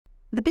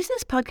The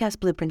Business Podcast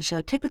Blueprint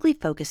Show typically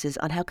focuses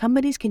on how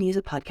companies can use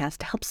a podcast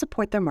to help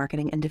support their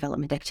marketing and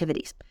development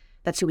activities.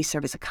 That's who we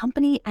serve as a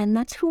company, and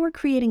that's who we're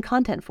creating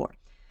content for.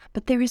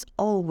 But there is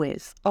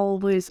always,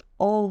 always,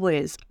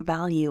 always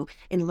value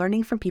in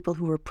learning from people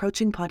who are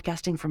approaching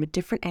podcasting from a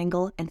different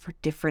angle and for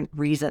different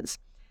reasons.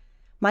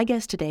 My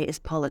guest today is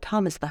Paula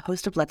Thomas, the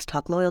host of Let's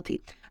Talk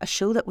Loyalty, a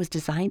show that was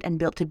designed and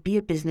built to be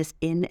a business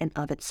in and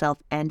of itself,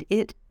 and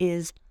it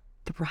is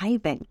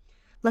thriving.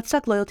 Let's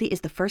Talk Loyalty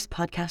is the first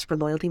podcast for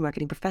loyalty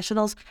marketing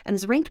professionals and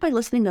is ranked by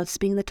listening notes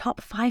being the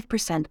top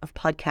 5% of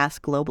podcasts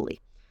globally.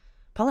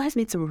 Paula has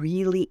made some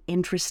really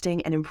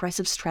interesting and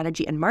impressive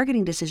strategy and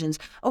marketing decisions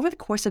over the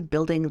course of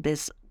building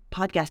this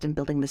podcast and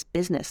building this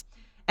business.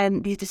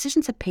 And these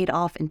decisions have paid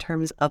off in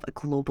terms of a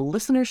global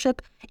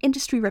listenership,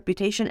 industry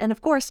reputation, and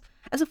of course,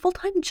 as a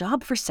full-time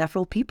job for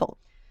several people.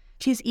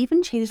 She has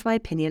even changed my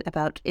opinion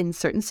about, in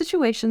certain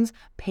situations,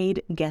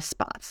 paid guest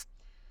spots.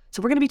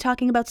 So we're going to be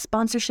talking about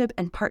sponsorship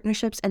and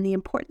partnerships and the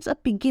importance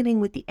of beginning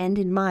with the end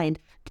in mind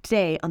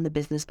today on the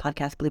Business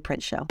Podcast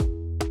Blueprint Show.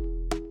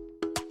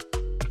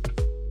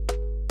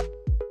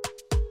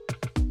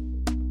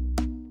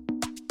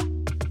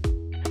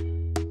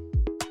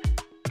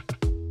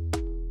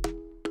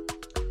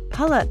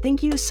 Paula,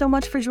 thank you so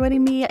much for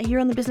joining me here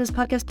on the Business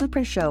Podcast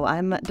Blueprint Show.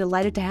 I'm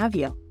delighted to have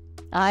you.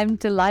 I'm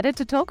delighted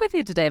to talk with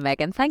you today,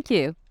 Megan. Thank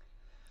you.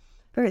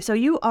 All right, so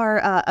you are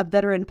a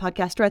veteran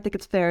podcaster. I think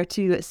it's fair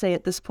to say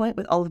at this point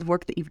with all of the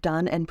work that you've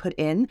done and put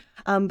in.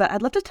 But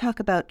I'd love to talk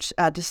about,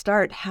 to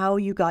start, how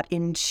you got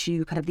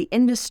into kind of the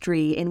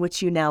industry in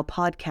which you now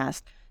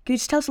podcast. Can you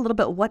just tell us a little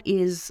bit what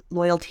is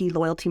loyalty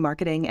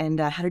marketing, and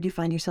how did you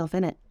find yourself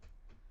in it?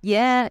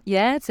 Yeah,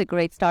 it's a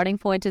great starting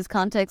point as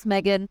context,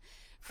 Megan.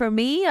 For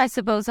me, I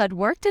suppose I'd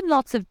worked in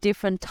lots of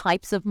different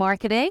types of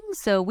marketing.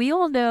 So we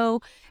all know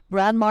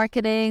brand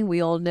marketing.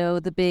 We all know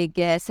the big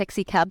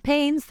sexy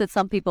campaigns that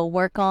some people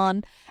work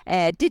on,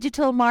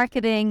 digital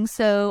marketing.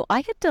 So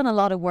I had done a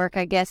lot of work,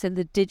 I guess, in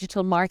the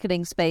digital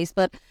marketing space,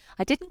 but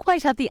I didn't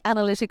quite have the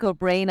analytical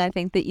brain, I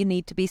think, that you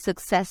need to be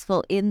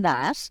successful in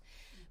that.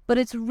 But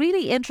it's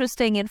really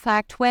interesting, in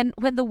fact, when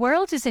the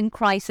world is in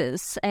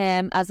crisis,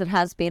 as it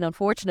has been,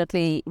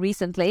 unfortunately,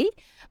 recently,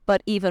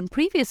 but even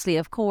previously,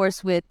 of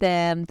course, with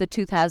the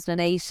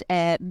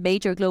 2008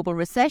 major global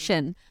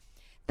recession,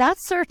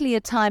 that's certainly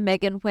a time,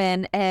 Megan,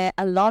 when a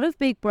lot of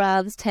big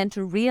brands tend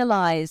to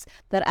realize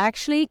that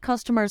actually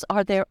customers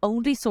are their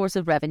only source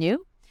of revenue.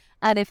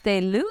 And if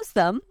they lose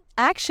them,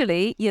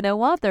 actually, you know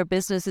what, their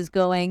business is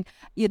going,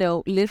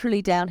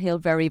 literally downhill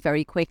very,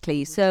 very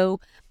quickly. So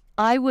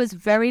I was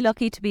very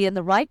lucky to be in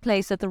the right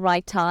place at the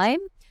right time.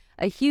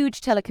 A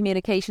huge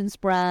telecommunications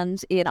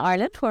brand in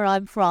Ireland, where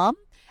I'm from,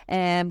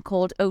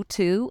 called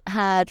O2,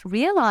 had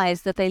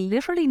realized that they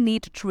literally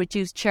needed to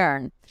reduce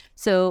churn.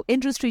 So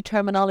industry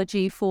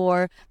terminology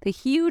for the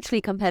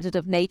hugely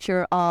competitive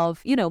nature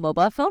of,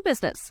 mobile phone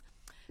business.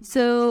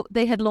 So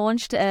they had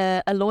launched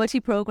a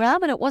loyalty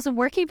program and it wasn't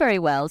working very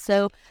well.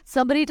 So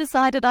somebody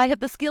decided I had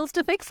the skills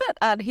to fix it.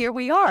 And here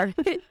we are.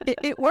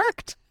 It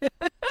worked.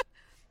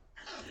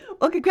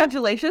 Well,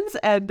 congratulations.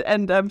 And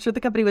I'm sure the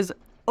company was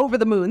over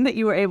the moon that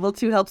you were able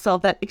to help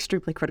solve that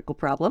extremely critical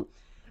problem.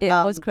 It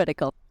was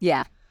critical.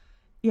 Yeah.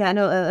 Yeah,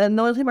 no, and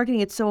loyalty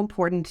marketing, it's so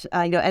important,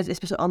 as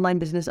especially online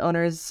business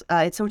owners,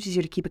 it's so much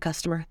easier to keep a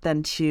customer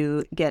than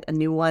to get a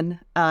new one.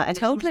 And totally. It's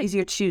so much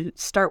easier to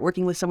start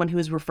working with someone who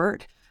is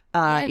referred.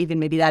 Even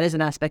maybe that is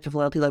an aspect of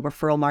loyalty, like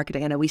referral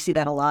marketing. I know we see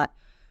that a lot.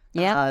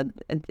 Yeah.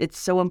 And it's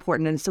so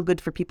important and it's so good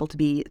for people to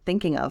be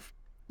thinking of.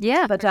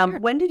 Yeah. But sure.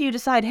 When did you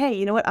decide, hey,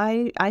 you know what,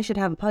 I should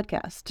have a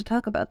podcast to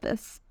talk about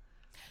this?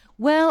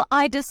 Well,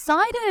 I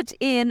decided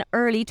in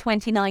early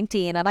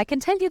 2019, and I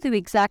can tell you the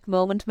exact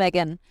moment,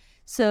 Megan.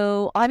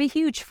 So I'm a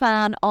huge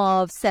fan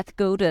of Seth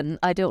Godin.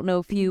 I don't know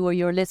if you or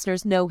your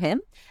listeners know him.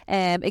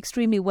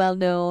 Extremely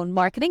well-known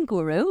marketing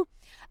guru.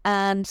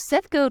 And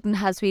Seth Godin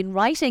has been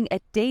writing a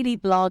daily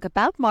blog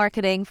about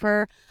marketing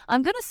for,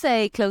 I'm going to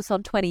say, close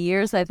on 20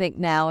 years, I think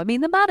now. I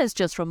mean, the man is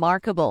just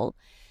remarkable.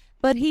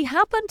 But he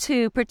happened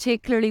to,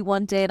 particularly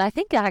one day, and I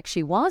think it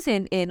actually was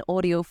in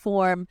audio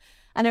form,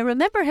 and I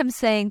remember him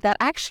saying that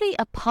actually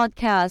a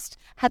podcast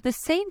had the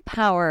same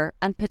power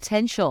and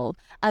potential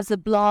as a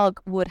blog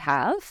would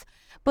have.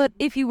 But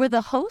if you were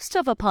the host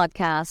of a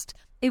podcast,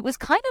 it was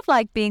kind of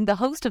like being the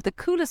host of the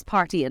coolest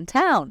party in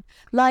town.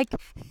 Like,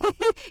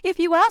 if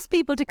you ask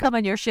people to come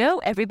on your show,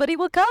 everybody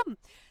will come.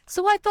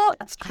 So I thought,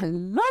 I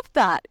love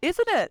that,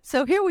 isn't it?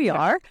 So here we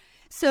are.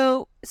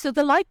 So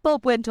the light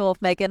bulb went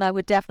off, Megan, I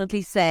would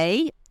definitely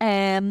say.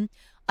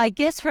 I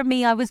guess for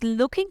me, I was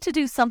looking to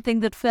do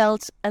something that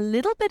felt a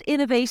little bit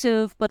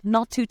innovative, but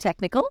not too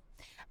technical.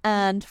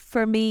 And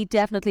for me,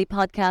 definitely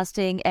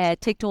podcasting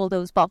ticked all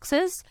those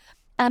boxes.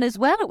 And as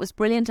well, it was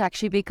brilliant,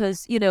 actually,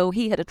 because,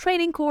 he had a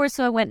training course,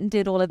 so I went and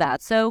did all of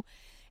that. So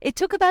it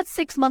took about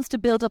 6 months to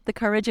build up the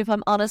courage, if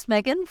I'm honest,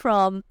 Megan,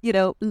 from,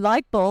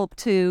 light bulb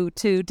to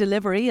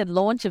delivery and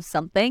launch of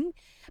something.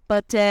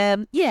 But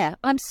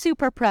I'm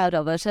super proud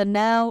of it. And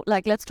now,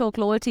 Let's Talk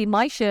Loyalty,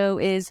 my show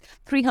is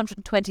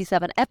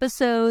 327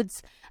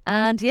 episodes.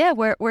 And yeah,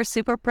 we're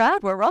super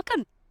proud. We're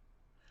rocking.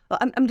 Well,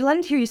 I'm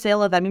delighted to hear you say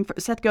all of that. I mean, for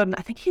Seth Godin,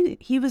 I think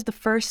he was the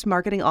first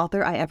marketing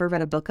author I ever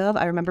read a book of.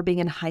 I remember being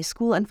in high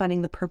school and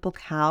finding The Purple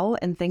Cow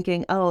and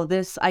thinking, oh,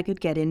 this I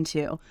could get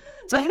into.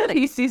 So I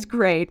think he's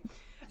great.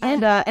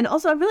 And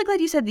also, I'm really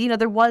glad you said,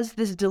 there was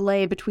this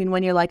delay between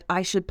when you're like,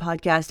 I should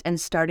podcast and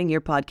starting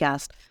your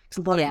podcast. Because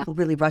a lot of people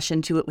really rush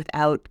into it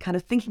without kind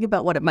of thinking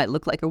about what it might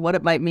look like or what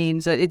it might mean.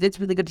 So it's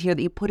really good to hear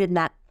that you put in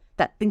that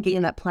thinking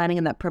and that planning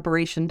and that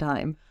preparation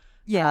time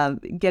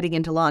getting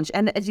into launch.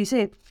 And as you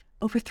say,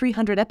 over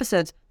 300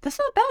 episodes. That's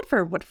not bad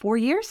for, 4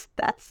 years?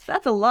 That's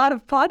a lot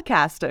of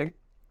podcasting.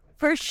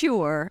 For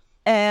sure.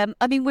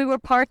 I mean, we were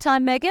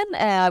part-time, Megan.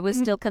 I was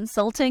still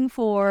consulting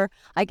for,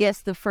 I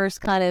guess, the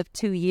first kind of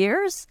 2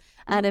 years.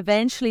 And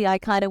eventually I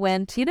kind of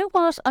went, you know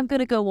what, I'm going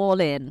to go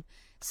all in.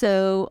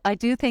 So I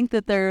do think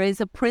that there is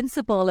a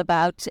principle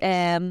about,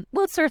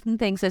 certain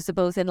things, I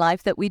suppose, in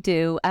life that we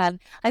do. And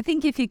I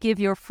think if you give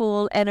your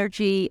full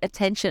energy,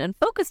 attention and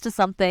focus to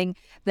something,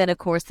 then, of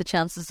course, the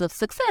chances of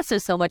success are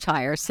so much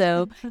higher.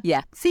 So,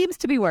 yeah, seems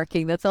to be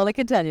working. That's all I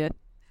can tell you.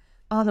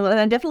 Awesome. And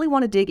I definitely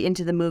want to dig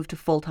into the move to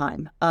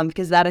full-time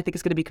because that I think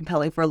is going to be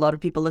compelling for a lot of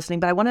people listening.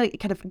 But I want to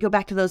kind of go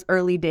back to those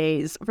early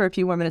days for a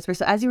few more minutes first.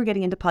 So as you were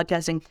getting into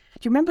podcasting, do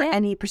you remember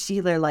any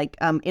particular,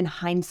 in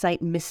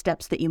hindsight,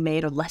 missteps that you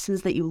made or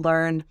lessons that you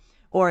learned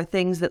or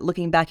things that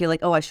looking back, you're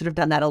like, oh, I should have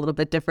done that a little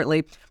bit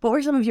differently? What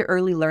were some of your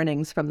early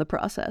learnings from the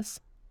process?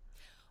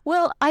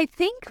 Well, I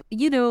think,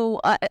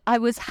 I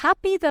was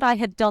happy that I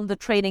had done the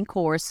training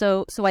course.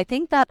 So I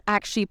think that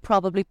actually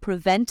probably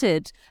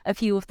prevented a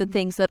few of the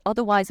things that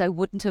otherwise I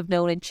wouldn't have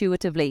known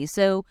intuitively.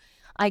 So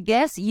I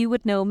guess you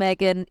would know,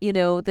 Megan,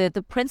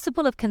 the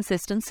principle of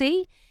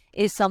consistency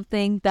is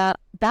something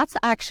that's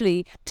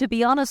actually, to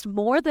be honest,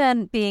 more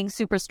than being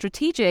super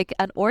strategic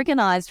and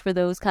organized for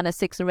those kind of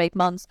 6 or 8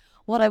 months.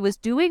 What I was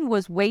doing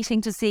was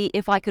waiting to see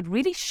if I could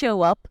really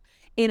show up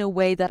in a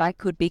way that I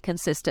could be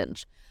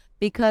consistent.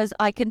 Because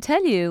I can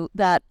tell you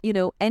that,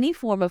 any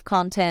form of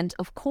content,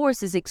 of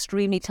course, is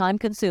extremely time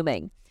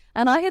consuming.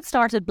 And I had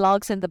started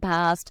blogs in the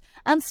past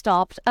and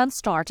stopped and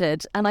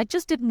started, and I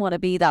just didn't want to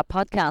be that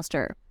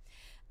podcaster.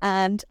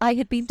 And I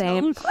had been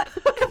told,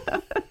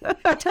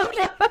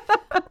 totally,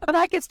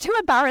 like, it's too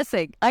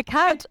embarrassing. I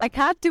can't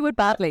do it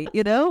badly.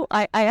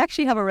 I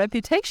actually have a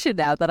reputation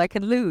now that I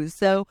can lose.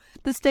 So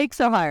the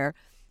stakes are higher.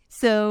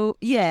 So,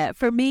 yeah,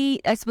 for me,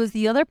 I suppose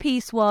the other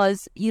piece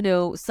was,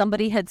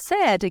 somebody had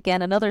said,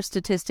 again, another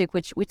statistic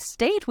which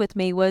stayed with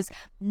me was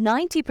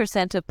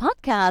 90% of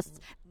podcasts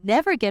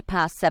never get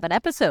past 7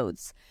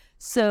 episodes.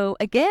 So,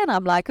 again,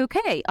 I'm like,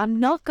 okay, I'm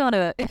not going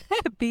to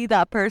be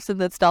that person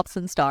that stops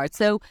and starts.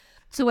 So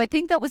I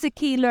think that was a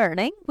key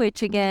learning,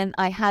 which, again,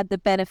 I had the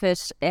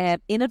benefit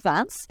in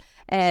advance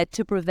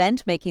to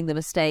prevent making the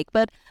mistake.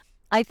 But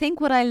I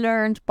think what I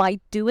learned by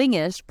doing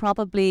it,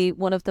 probably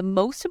one of the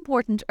most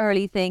important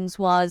early things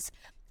was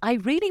I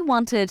really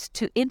wanted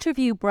to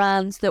interview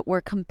brands that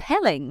were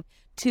compelling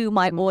to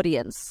my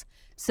audience.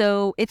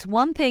 So it's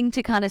one thing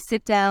to kind of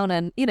sit down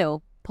and,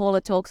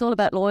 Paula talks all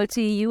about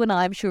loyalty. You and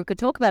I, I'm sure, could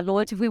talk about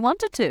loyalty if we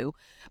wanted to.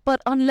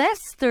 But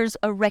unless there's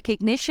a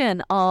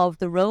recognition of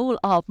the role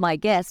of my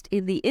guest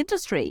in the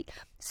industry.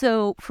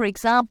 So, for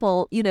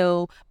example,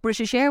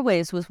 British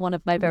Airways was one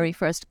of my very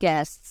first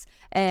guests.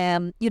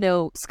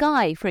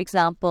 Sky, for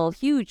example,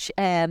 huge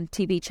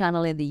TV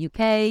channel in the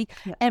UK,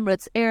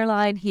 Emirates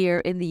Airline here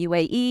in the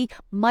UAE,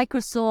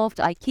 Microsoft,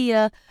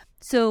 IKEA.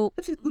 So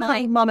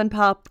my mom and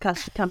pop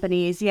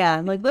companies,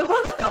 I'm like,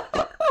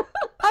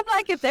 I'm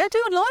like, if they're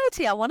doing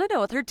loyalty, I want to know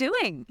what they're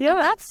doing.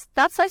 Yeah, and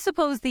that's I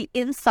suppose the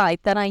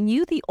insight that I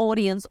knew the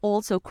audience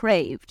also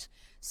craved.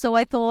 So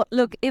I thought,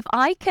 look, if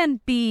I can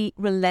be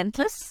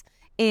relentless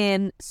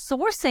in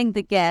sourcing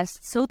the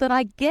guests so that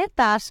I get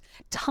that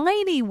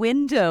tiny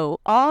window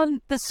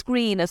on the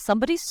screen as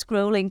somebody's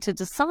scrolling to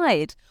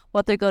decide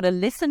what they're going to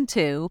listen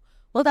to,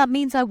 well, that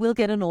means I will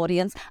get an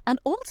audience, and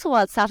also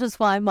I'll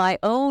satisfy my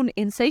own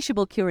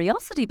insatiable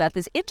curiosity about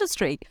this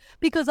industry,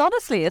 because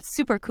honestly, it's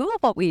super cool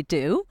what we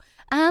do,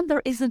 and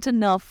there isn't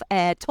enough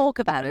talk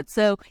about it.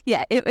 So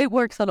yeah, it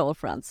works on all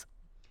fronts.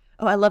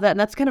 Oh, I love that. And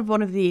that's kind of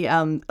one of the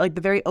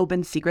the very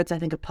open secrets, I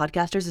think, of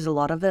podcasters is a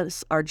lot of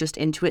us are just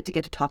into it to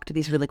get to talk to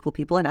these really cool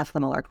people and ask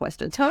them all our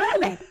questions.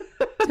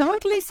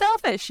 Totally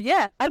selfish.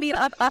 Yeah. I mean,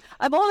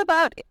 I'm all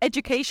about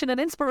education and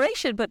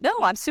inspiration, but no,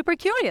 I'm super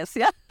curious.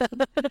 Yeah.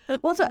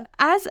 Well, so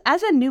as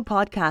a new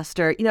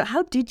podcaster,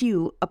 how did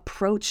you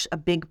approach a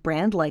big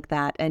brand like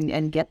that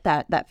and get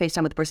that face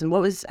time with the person?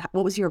 What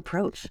was your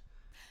approach?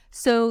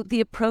 So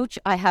the approach,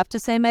 I have to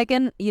say,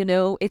 Megan,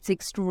 it's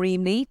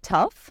extremely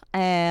tough.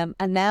 And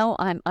now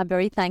I'm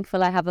very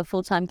thankful I have a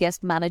full-time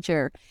guest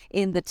manager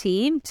in the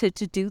team to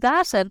do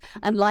that. And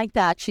like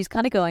that, she's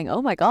kind of going,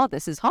 oh my God,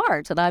 this is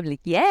hard. And I'm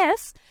like,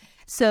 yes.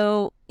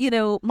 So,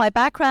 my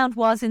background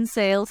was in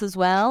sales as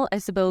well, I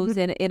suppose,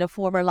 in a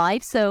former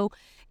life. So,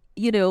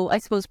 I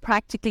suppose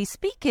practically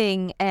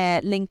speaking,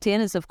 LinkedIn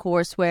is, of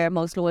course, where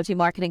most loyalty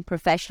marketing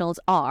professionals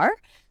are.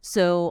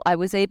 So I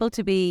was able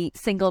to be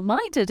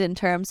single-minded in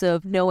terms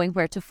of knowing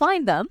where to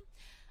find them.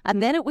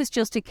 And then it was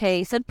just a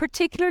case, and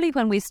particularly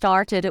when we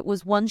started, it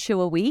was one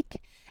show a week.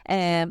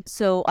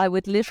 So I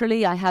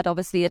had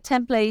obviously a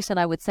template, and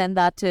I would send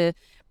that to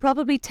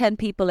probably 10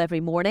 people every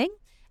morning.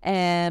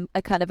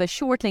 A kind of a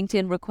short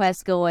LinkedIn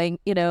request going,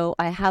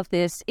 I have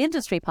this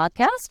industry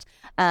podcast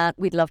and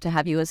we'd love to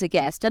have you as a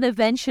guest. And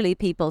eventually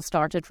people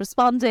started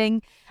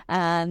responding.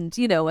 And,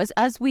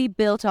 as we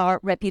built our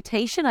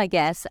reputation, I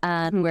guess,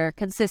 and we're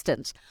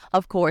consistent,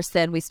 of course,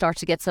 then we start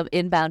to get some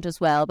inbound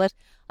as well. But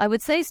I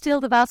would say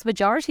still the vast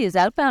majority is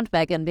outbound,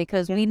 Megan,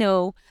 because we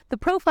know the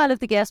profile of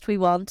the guest we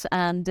want.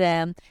 And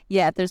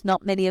there's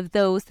not many of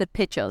those that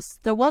pitch us.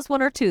 There was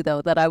one or two,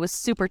 though, that I was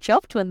super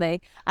chuffed when they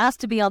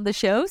asked to be on the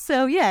show.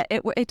 So, yeah,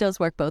 it does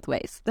work both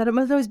ways. That it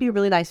must always be a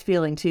really nice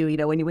feeling, too,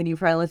 when you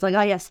finally, it's like,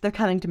 oh, yes, they're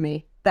coming to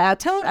me.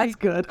 That's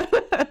good.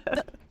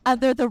 And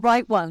they're the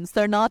right ones.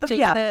 They're not just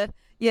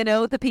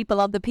the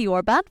people on the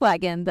PR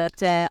bandwagon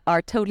that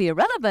are totally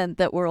irrelevant,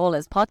 that we're all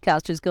as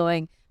podcasters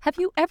going, have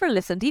you ever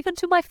listened even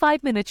to my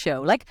 5-minute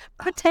show? Like,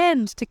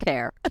 pretend to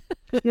care.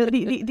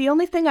 The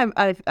only thing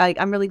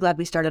I'm really glad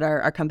we started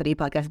our company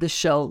podcast, this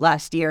show,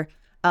 last year.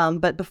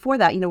 But before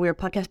that, we were a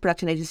podcast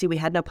production agency. We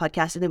had no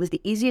podcast, and it was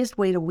the easiest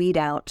way to weed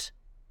out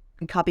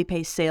and copy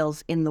paste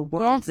sales in the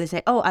world. Yes. They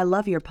say, "Oh, I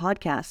love your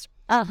podcast."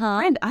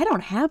 And I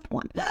don't have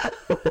one.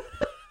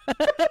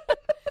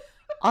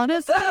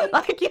 Honestly,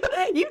 like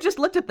you just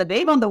looked at the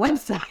name on the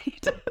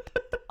website.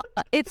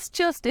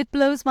 It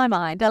blows my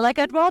mind.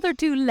 I'd rather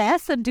do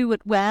less and do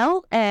it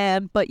well.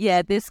 But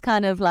yeah, this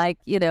kind of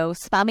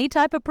spammy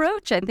type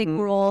approach, I think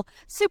we're all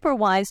super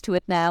wise to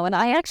it now. And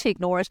I actually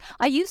ignore it.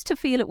 I used to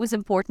feel it was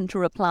important to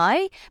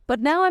reply, but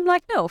now I'm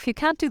like, no, if you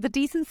can't do the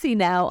decency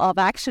now of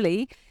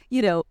actually,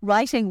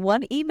 writing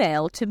one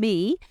email to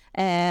me,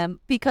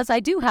 because I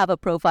do have a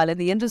profile in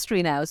the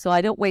industry now, so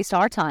I don't waste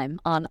our time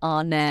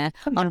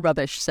on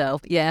rubbish. So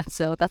yeah,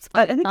 so that's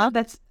fine. I think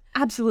that's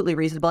absolutely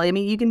reasonable. I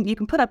mean, you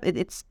can put up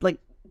it's like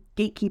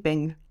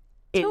gatekeeping.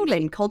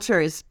 In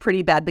culture is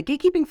pretty bad, but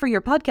gatekeeping for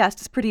your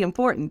podcast is pretty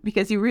important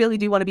because you really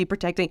do want to be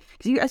protecting.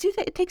 Because as you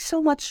say, it takes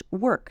so much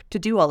work to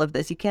do all of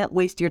this. You can't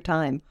waste your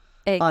time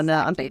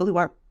on people who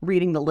aren't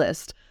reading the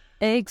list.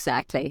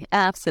 Exactly,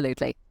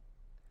 absolutely.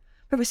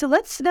 Perfect. So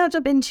let's now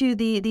jump into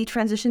the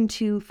transition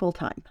to full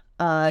time.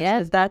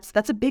 Because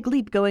that's a big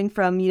leap going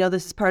from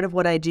this is part of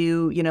what I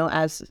do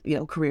as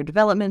career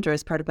development or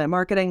as part of my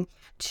marketing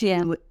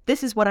to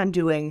this is what I'm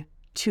doing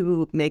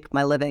to make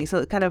my living.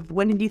 So kind of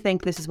when did you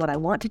think this is what I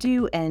want to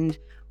do, and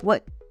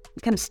what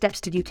kind of steps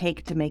did you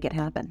take to make it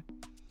happen?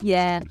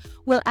 Yeah,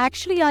 well,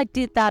 actually, I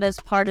did that as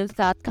part of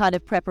that kind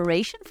of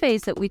preparation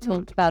phase that we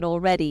talked about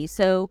already.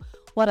 So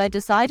what I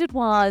decided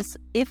was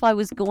if I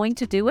was going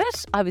to do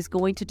it, I was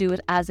going to do it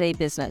as a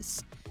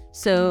business.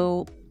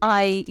 So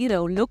I,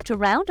 looked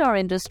around our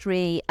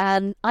industry,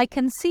 and I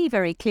can see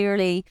very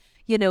clearly,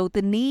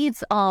 the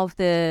needs of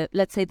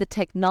let's say the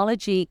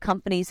technology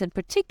companies in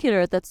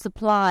particular that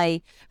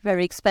supply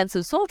very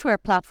expensive software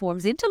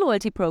platforms into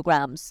loyalty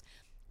programs.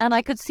 And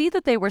I could see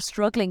that they were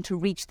struggling to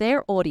reach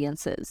their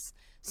audiences.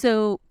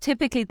 So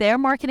typically their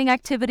marketing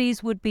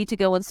activities would be to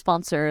go and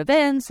sponsor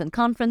events and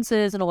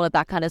conferences and all of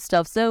that kind of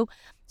stuff. So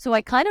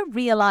I kind of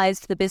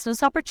realized the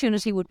business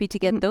opportunity would be to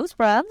get those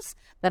brands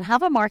that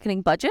have a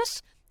marketing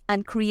budget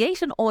and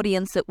create an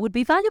audience that would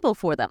be valuable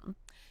for them.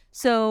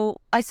 So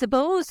I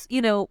suppose,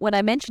 when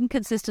I mentioned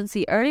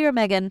consistency earlier,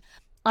 Megan,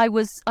 I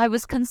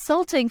was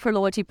consulting for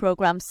loyalty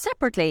programs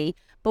separately.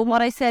 But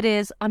what I said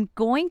is I'm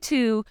going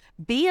to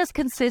be as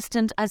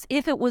consistent as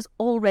if it was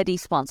already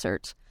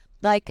sponsored.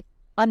 Like,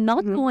 I'm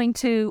not going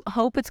to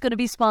hope it's going to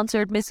be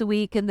sponsored, miss a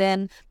week, and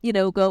then,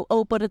 go,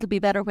 oh, but it'll be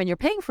better when you're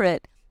paying for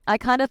it. I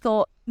kind of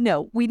thought,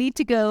 no, we need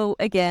to go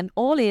again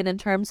all in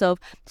terms of,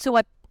 so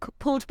I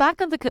pulled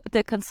back on the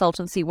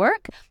consultancy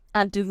work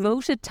and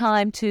devoted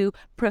time to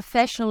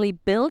professionally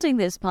building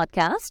this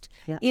podcast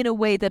in a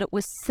way that it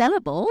was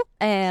sellable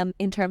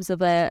in terms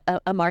of a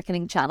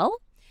marketing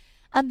channel.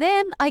 And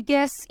then I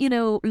guess,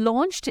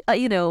 launched,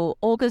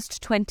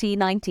 August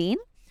 2019.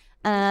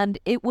 And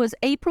it was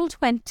April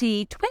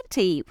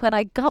 2020 when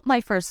I got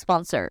my first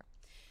sponsor.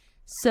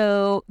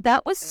 So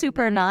that was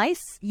super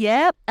nice.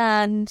 Yeah.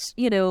 And,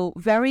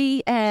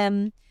 very,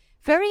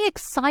 very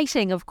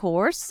exciting, of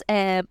course,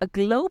 a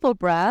global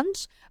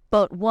brand,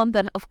 but one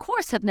that, of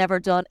course, had never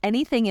done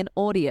anything in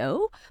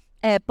audio.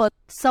 But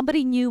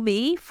somebody knew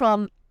me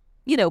from,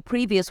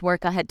 previous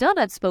work I had done.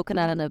 I'd spoken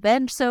at an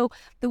event. So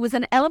there was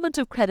an element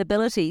of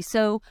credibility.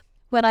 So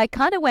when I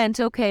kind of went,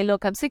 okay,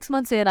 look, I'm 6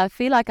 months in, I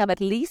feel like I'm at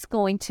least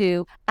going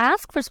to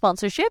ask for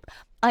sponsorship.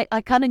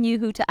 I kind of knew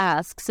who to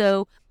ask.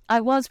 So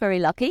I was very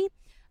lucky.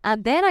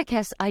 And then I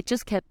guess I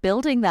just kept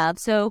building that.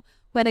 So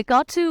when it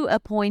got to a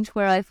point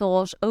where I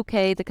thought,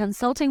 okay, the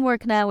consulting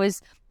work now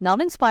is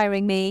not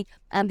inspiring me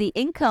and the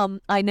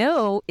income I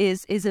know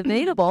is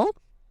available,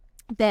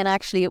 then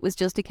actually it was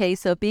just a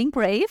case of being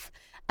brave.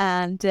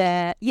 And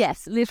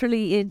yes,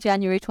 literally in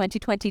January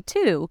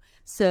 2022,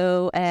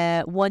 so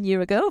 1 year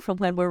ago from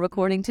when we're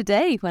recording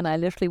today, when I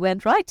literally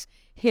went, right,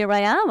 here I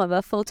am, I'm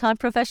a full-time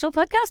professional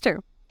podcaster.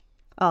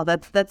 Oh,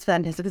 that's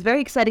fantastic. It's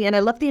very exciting, and I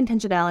love the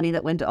intentionality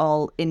that went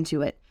all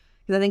into it.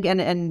 Because I think,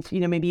 and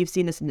maybe you've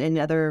seen this in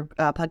other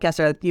podcasts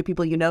or a few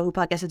people who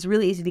podcast. It's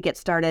really easy to get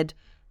started,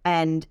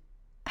 and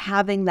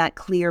having that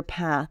clear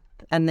path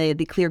and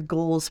the clear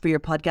goals for your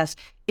podcast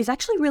is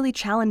actually really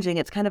challenging.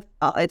 It's kind of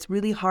it's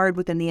really hard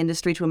within the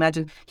industry to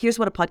imagine here's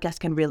what a podcast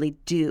can really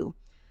do.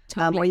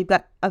 Totally. Or you've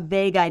got a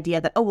vague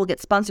idea that, we'll get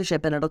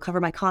sponsorship and it'll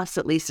cover my costs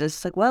at least. And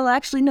it's like, well,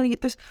 actually, no,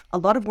 there's a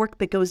lot of work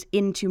that goes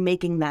into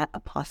making that a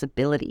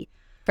possibility.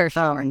 For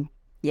sure.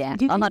 Yeah,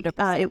 Do you think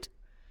 100%.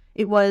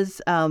 it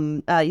was,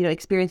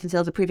 experience in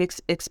sales, a previous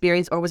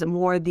experience, or was it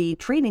more the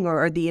training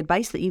or the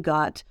advice that you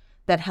got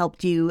that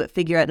helped you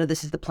figure out, no,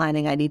 this is the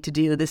planning I need to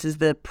do, this is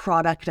the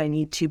product I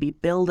need to be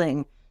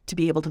building to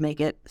be able to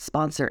make it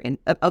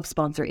of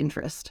sponsor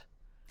interest?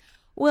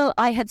 Well,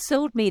 I had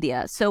sold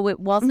media, so it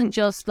wasn't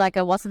just like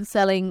I wasn't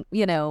selling,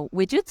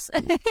 widgets.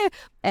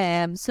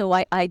 So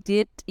I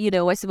did,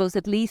 I suppose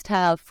at least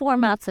have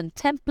formats and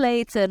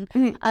templates and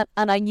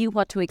I knew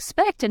what to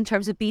expect in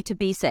terms of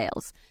B2B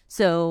sales.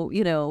 So,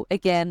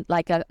 again,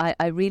 like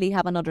I really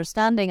have an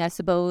understanding, I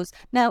suppose,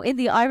 now in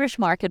the Irish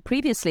market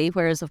previously,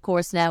 whereas of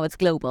course now it's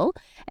global.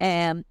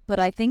 But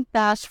I think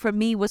that for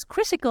me was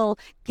critical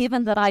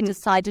given that I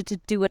decided to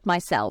do it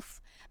myself.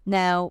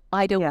 Now,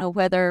 I don't know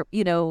whether,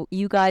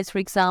 you guys, for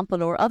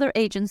example, or other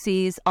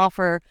agencies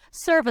offer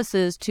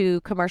services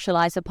to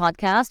commercialize a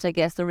podcast. I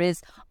guess there is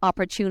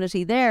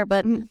opportunity there.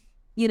 But,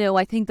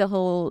 I think the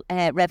whole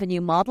revenue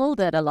model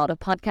that a lot of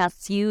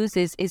podcasts use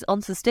is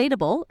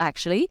unsustainable,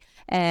 actually,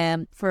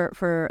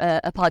 for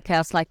a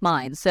podcast like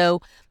mine.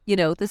 So, the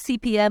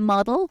CPM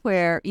model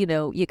where,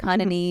 you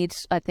kind of need,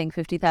 I think,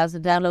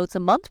 50,000 downloads a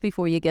month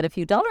before you get a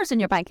few dollars in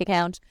your bank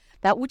account.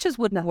 That just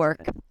wouldn't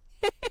work.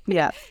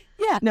 Yeah.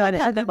 Yeah, no, I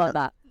can't know about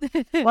that.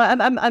 Well,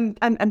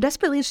 I'm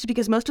desperately interested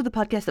because most of the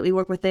podcasts that we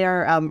work with, they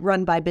are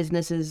run by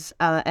businesses,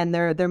 and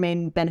their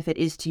main benefit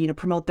is to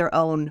promote their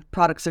own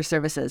products or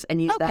services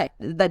and use that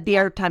the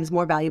airtime's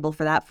more valuable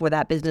for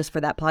that business,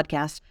 for that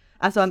podcast.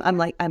 So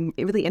I'm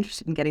really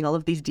interested in getting all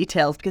of these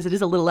details because it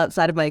is a little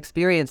outside of my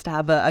experience to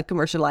have a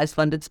commercialized,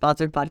 funded,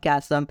 sponsored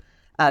podcast. So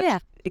I'm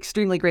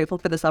extremely grateful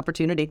for this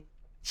opportunity.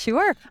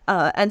 Sure.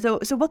 And so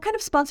what kind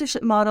of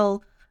sponsorship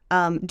model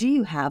do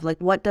you have?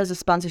 Like, what does a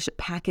sponsorship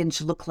package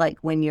look like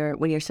when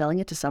you're selling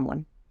it to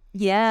someone?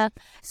 Yeah,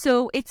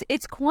 so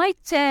it's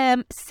quite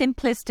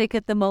simplistic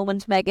at the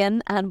moment,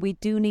 Megan, and we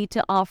do need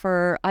to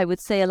offer, I would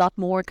say, a lot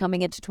more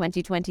coming into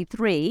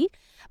 2023.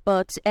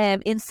 But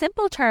in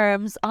simple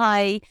terms,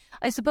 I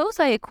suppose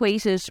I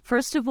equate it.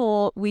 First of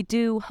all, we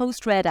do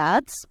host-read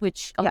ads,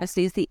 which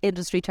obviously is the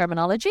industry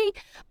terminology.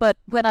 But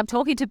when I'm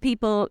talking to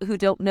people who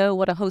don't know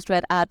what a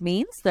host-read ad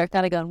means, they're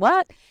kind of going,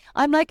 what?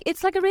 I'm like,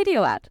 it's like a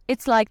radio ad.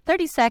 It's like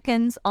 30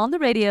 seconds on the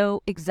radio,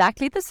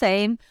 exactly the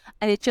same.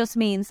 And it just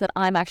means that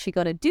I'm actually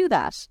going to do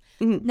that.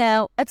 Mm-hmm.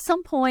 Now, at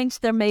some point,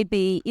 there may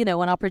be, an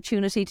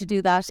opportunity to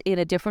do that in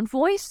a different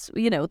voice.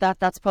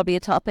 That's probably a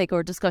topic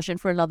or discussion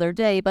for another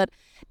day. But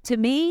to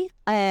me,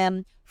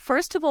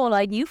 first of all,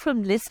 I knew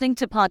from listening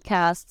to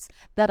podcasts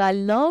that I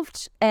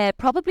loved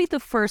probably the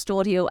first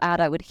audio ad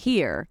I would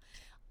hear.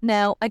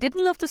 Now, I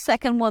didn't love the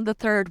second one, the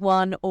third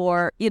one,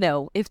 or,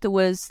 if there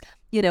was,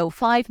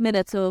 5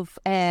 minutes of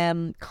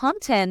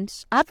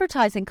content,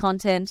 advertising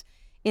content,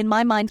 in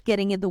my mind,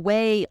 getting in the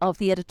way of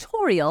the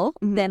editorial,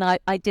 then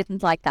I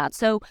didn't like that.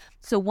 So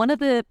one of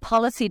the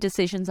policy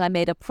decisions I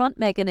made up front,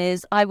 Megan,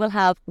 is I will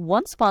have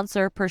one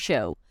sponsor per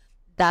show.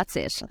 That's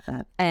it.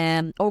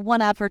 Or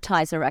one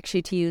advertiser,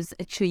 actually, to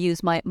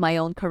use my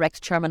own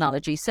correct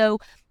terminology. So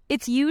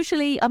it's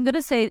usually, I'm going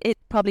to say it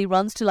probably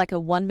runs to like a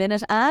 1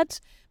 minute ad.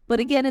 But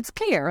again, it's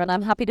clear, and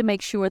I'm happy to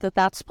make sure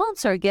that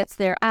sponsor gets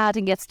their ad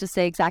and gets to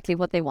say exactly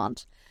what they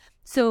want.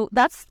 So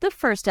that's the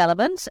first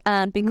element.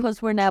 And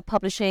because we're now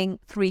publishing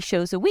 3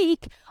 shows a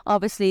week,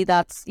 obviously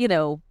that's,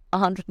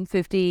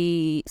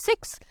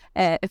 156,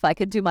 if I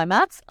can do my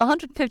maths,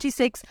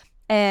 156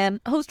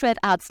 host-read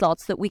ad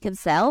slots that we can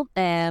sell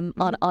on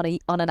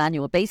an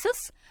annual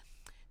basis.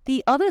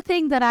 The other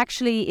thing that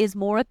actually is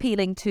more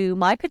appealing to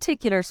my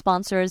particular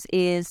sponsors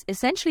is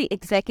essentially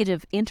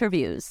executive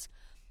interviews.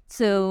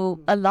 So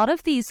a lot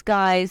of these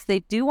guys, they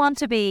do want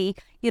to be,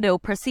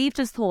 perceived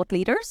as thought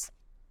leaders.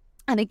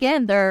 And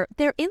again, they're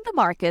in the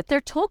market,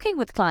 they're talking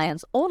with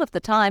clients all of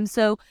the time.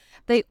 So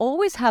they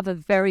always have a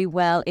very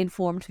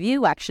well-informed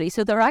view, actually.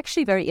 So they're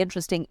actually very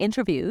interesting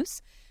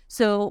interviews.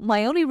 So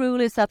my only rule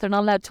is that they're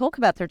not allowed to talk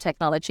about their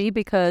technology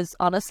because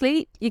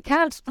honestly, you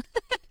can't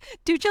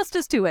do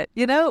justice to it,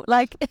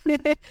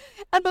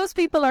 and most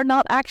people are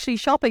not actually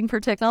shopping for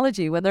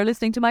technology when they're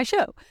listening to my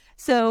show.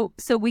 So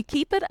we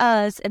keep it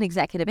as an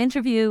executive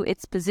interview.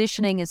 Its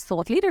positioning is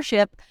thought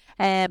leadership.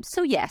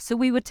 So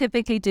we would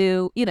typically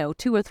do,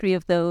 2 or 3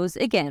 of those,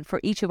 again,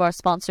 for each of our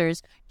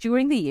sponsors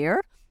during the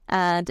year.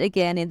 And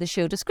again, in the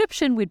show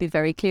description, we'd be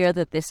very clear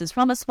that this is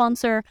from a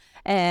sponsor.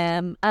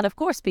 And of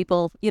course,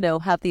 people,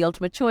 have the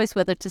ultimate choice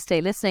whether to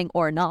stay listening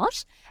or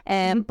not.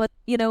 But,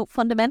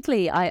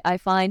 fundamentally, I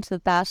find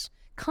that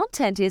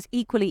content is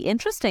equally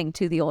interesting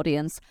to the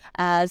audience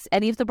as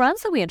any of the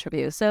brands that we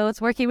interview. So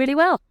it's working really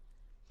well.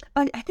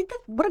 I think that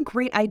what a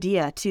great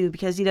idea too,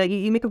 because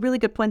you make a really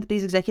good point that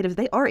these executives,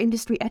 they are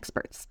industry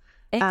experts,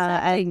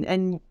 Exactly.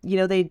 and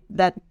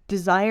that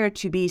desire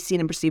to be seen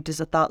and perceived as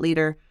a thought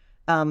leader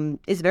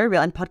is very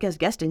real, and podcast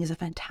guesting is a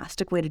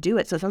fantastic way to do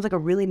it. So it sounds like a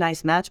really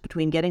nice match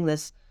between getting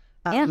this,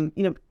 Yeah,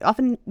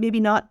 often maybe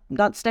not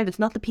standard. It's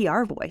not the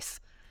PR voice.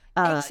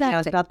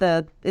 exactly.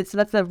 It's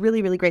not that's a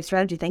really really great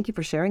strategy. Thank you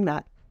for sharing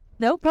that.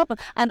 No problem.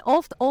 And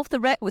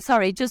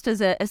sorry, just as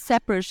a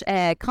separate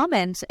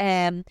comment,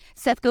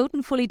 Seth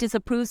Godin fully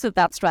disapproves of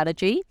that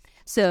strategy.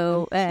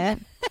 So,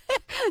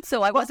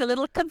 so I was a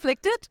little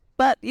conflicted,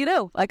 but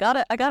I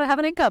gotta have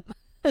an income.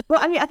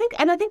 Well, I mean, I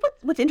think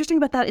what's interesting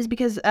about that is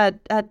because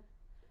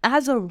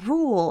as a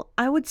rule,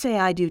 I would say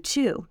I do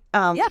too.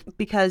 Yeah.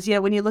 Because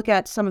when you look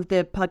at some of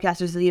the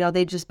podcasters,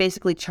 they just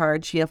basically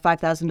charge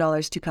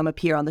 $5,000 to come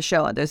appear on the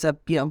show. And there's a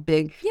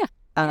big Yeah.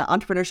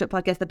 entrepreneurship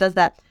podcast that does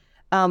that.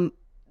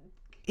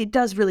 It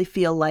does really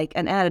feel like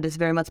an ad. It is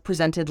very much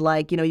presented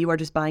like you are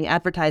just buying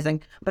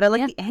advertising. But I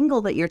like the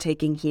angle that you're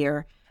taking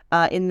here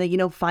in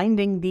the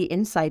finding the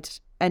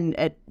insights and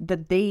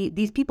that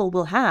these people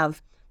will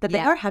have. That they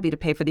are happy to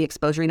pay for the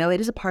exposure. It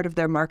is a part of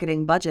their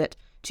marketing budget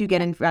to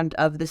get in front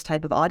of this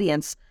type of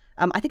audience.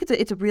 I think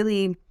it's a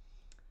really,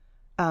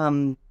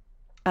 I'm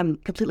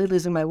completely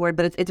losing my word,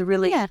 but it's a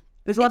really,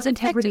 there's a lot of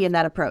integrity in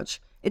that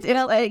approach. It's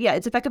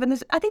effective.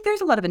 And I think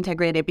there's a lot of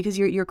integrity in it because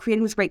you're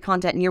creating this great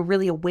content and you're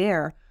really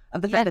aware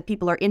of the fact that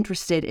people are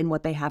interested in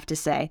what they have to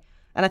say.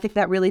 And I think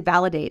that really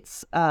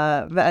validates,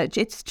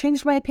 it's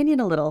changed my opinion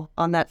a little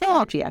on that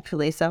strategy,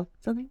 actually. So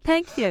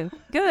thank you.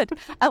 Good.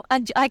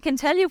 And I can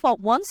tell you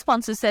what one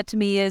sponsor said to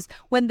me is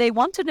when they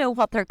want to know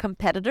what their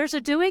competitors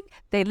are doing,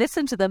 they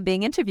listen to them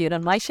being interviewed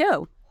on my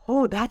show.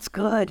 Oh, that's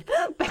good.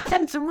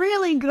 That's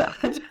really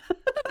good.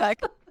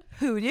 Like,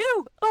 who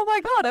knew? Oh my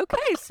God.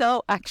 Okay.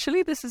 So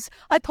actually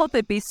I thought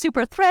they'd be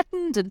super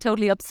threatened and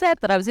totally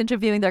upset that I was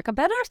interviewing their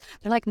competitors.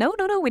 They're like, no,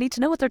 we need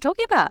to know what they're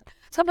talking about.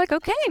 So I'm like,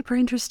 okay. Super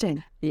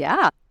interesting.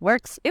 Yeah.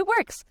 Works. It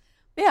works.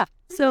 Yeah.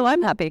 So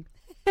I'm happy.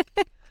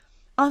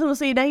 Awesome.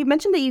 So now you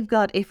mentioned that you've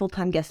got a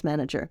full-time guest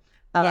manager.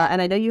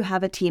 And I know you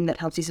have a team that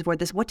helps you support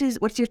this.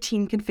 What's your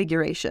team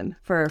configuration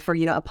for a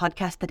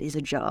podcast that is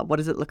a job? What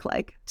does it look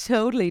like?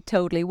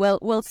 Totally.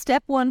 Well,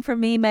 step one for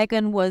me,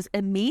 Megan, was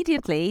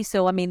immediately.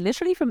 So, I mean,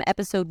 literally from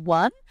episode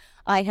 1,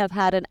 I have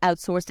had an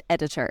outsourced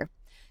editor.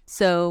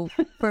 So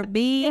for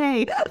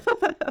me,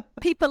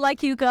 people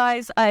like you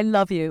guys, I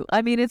love you.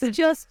 I mean, it's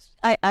just,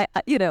 I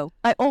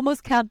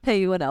almost can't pay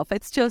you enough.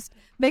 It's just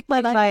make my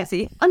life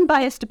easy.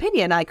 Unbiased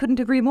opinion. I couldn't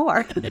agree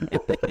more.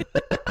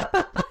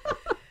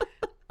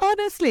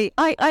 Honestly,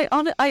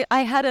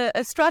 I had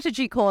a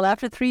strategy call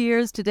after 3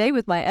 years today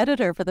with my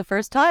editor for the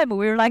first time. And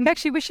we were like,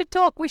 actually, we should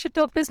talk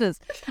business.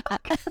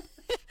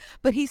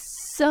 But he's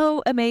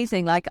so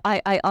amazing. Like,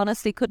 I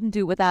honestly couldn't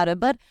do without him.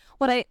 But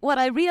what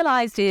I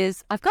realized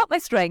is I've got my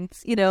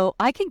strengths.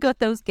 I can get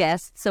those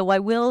guests. So I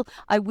will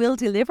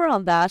deliver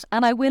on that.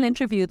 And I will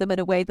interview them in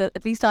a way that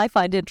at least I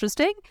find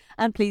interesting.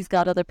 And please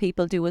God, other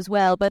people do as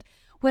well. But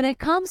when it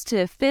comes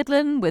to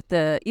fiddling with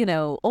the,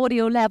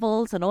 audio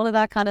levels and all of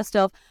that kind of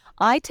stuff,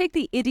 I take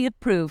the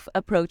idiot-proof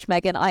approach,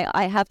 Megan.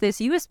 I have this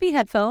USB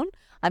headphone.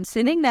 I'm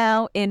sitting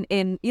now in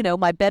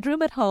my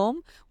bedroom at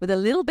home with a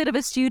little bit of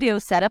a studio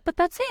setup, but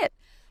that's it.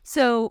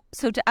 So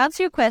to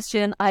answer your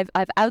question, I've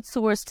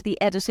outsourced the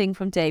editing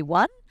from day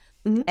one.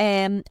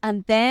 Mm-hmm.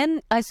 And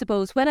then I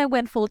suppose when I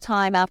went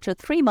full-time after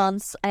 3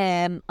 months,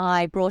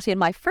 I brought in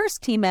my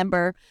first team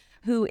member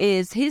who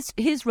is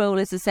his role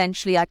is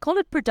essentially, I call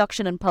it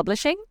production and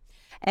publishing.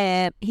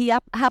 He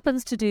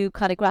happens to do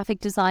kind of graphic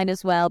design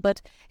as well,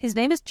 but his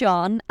name is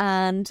John,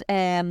 and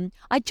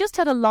I just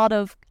had a lot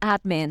of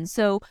admin.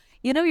 So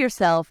you know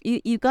yourself,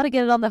 you got to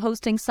get it on the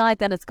hosting site,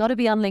 then it's got to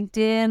be on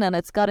LinkedIn, and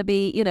it's got to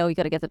be, you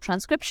got to get the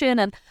transcription,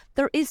 and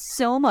there is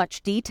so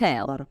much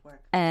detail. A lot of work.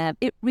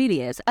 It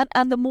really is.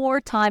 And the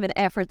more time and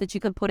effort that you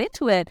can put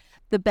into it,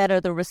 the better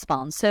the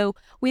response. So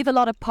we have a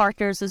lot of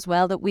partners as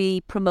well that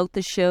we promote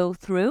the show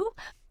through.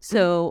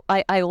 So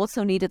I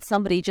also needed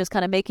somebody just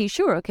kind of making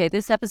sure, okay,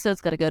 this episode's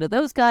got to go to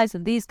those guys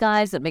and these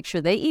guys, and make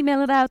sure they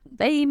email it out.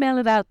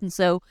 And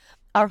so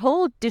our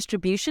whole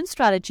distribution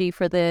strategy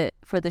for the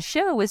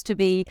show is to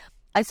be,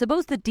 I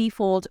suppose, the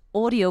default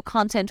audio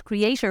content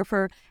creator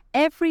for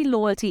every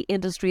loyalty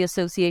industry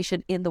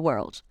association in the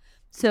world.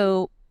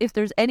 So if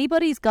there's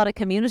anybody who's got a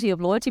community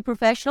of loyalty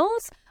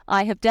professionals,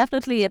 I have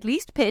definitely at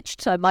least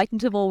pitched. I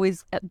mightn't have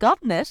always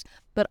gotten it,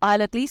 but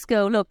I'll at least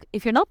go, look,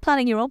 if you're not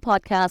planning your own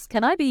podcast,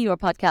 can I be your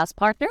podcast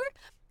partner?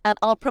 And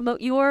I'll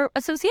promote your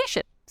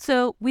association.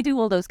 So we do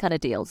all those kind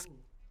of deals.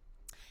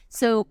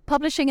 So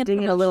publishing and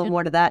digging a little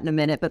more to that in a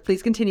minute, but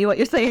please continue what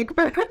you're saying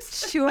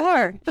first.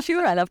 Sure.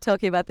 I love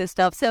talking about this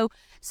stuff. So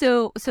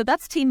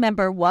that's team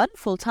member 1,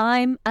 full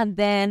time, and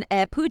then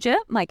Pooja,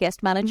 my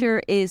guest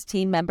manager, is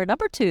team member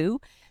number 2.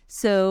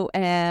 So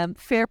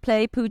fair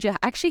play, Pooja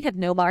actually had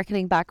no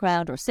marketing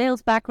background or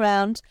sales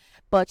background,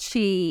 but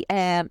she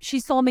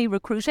saw me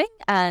recruiting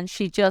and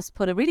she just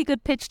put a really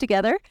good pitch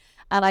together.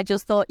 And I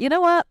just thought, you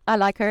know what? I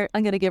like her.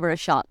 I'm going to give her a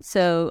shot.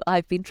 So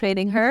I've been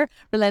training her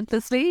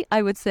relentlessly,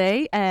 I would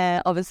say,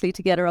 obviously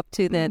to get her up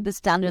to the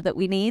standard that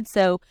we need.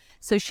 So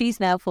she's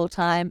now full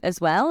time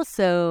as well.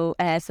 So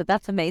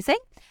that's amazing.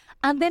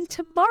 And then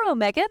tomorrow,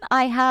 Megan,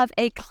 I have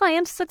a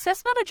client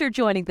success manager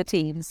joining the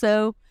team.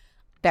 So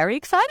very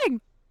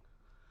exciting.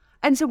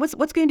 And so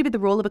what's going to be the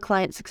role of a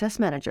client success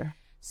manager?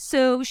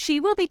 So she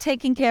will be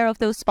taking care of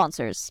those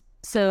sponsors.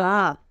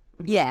 So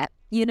yeah,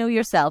 you know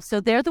yourself. So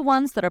they're the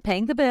ones that are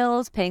paying the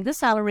bills, paying the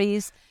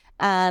salaries.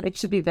 And It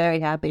should be very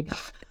happy.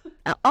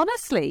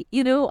 honestly,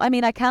 I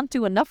mean, I can't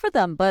do enough for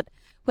them. But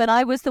when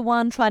I was the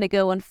one trying to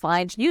go and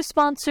find new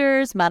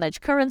sponsors,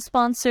 manage current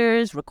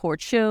sponsors,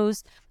 record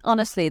shows,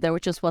 honestly, there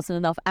just wasn't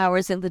enough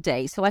hours in the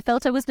day. So I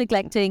felt I was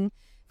neglecting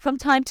from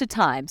time to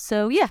time.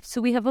 So yeah, so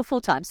we have a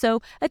full time.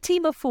 So a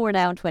team of 4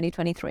 now in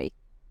 2023.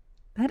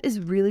 That is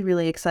really,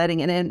 really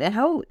exciting. And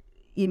how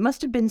it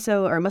must have been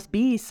must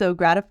be so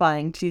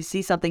gratifying to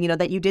see something,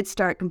 that you did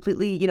start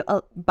completely,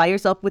 by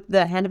yourself with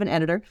the hand of an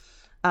editor,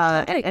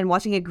 and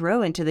watching it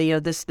grow into the,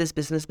 this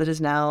business that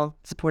is now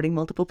supporting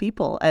multiple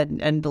people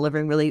and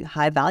delivering really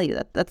high value.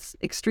 That's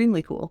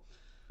extremely cool.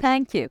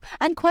 Thank you.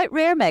 And quite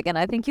rare, Megan.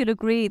 I think you'd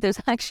agree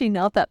there's actually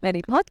not that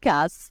many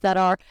podcasts that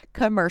are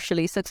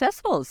commercially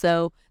successful.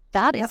 So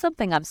that is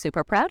something I'm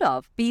super proud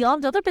of,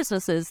 beyond other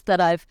businesses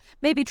that I've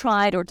maybe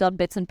tried or done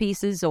bits and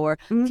pieces, or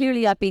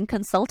clearly I've been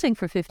consulting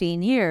for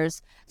 15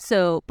 years.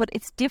 So, but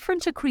it's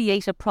different to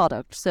create a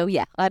product. So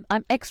yeah, I'm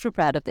extra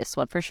proud of this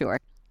one for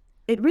sure.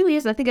 It really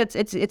is. I think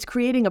it's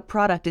creating a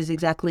product is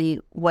exactly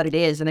what it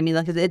is. And I mean,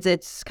 like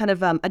it's kind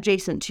of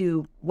adjacent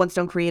to One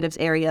Stone Creative's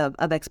area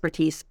of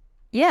expertise.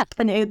 Yeah.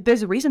 And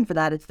there's a reason for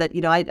that. It's that,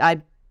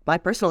 my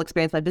personal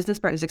experience, my business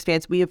partner's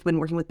experience, we have been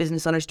working with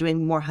business owners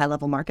doing more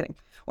high-level marketing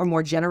or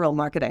more general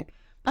marketing.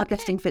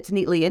 Podcasting fits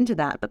neatly into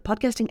that, but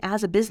podcasting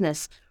as a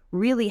business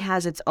really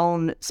has its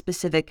own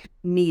specific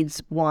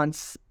needs,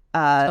 wants,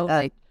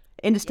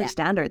 industry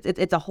standards.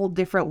 It's a whole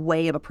different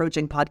way of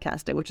approaching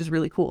podcasting, which is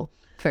really cool.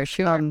 For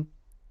sure.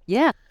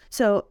 Yeah.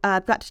 So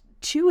I've got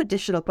 2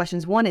 additional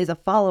questions. One is a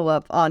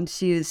follow-up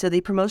onto, so the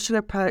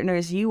promotional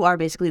partners, you are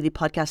basically the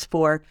podcast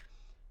for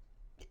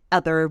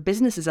other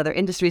businesses, other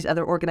industries,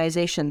 other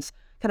organizations.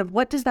 Kind of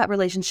what does that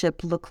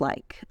relationship look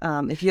like?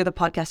 If you're the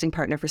podcasting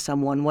partner for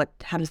someone,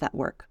 how does that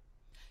work?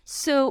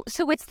 So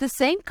it's the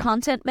same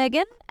content,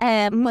 Megan,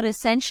 but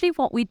essentially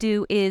what we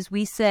do is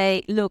we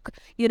say, look,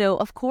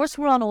 of course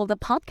we're on all the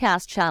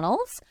podcast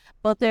channels,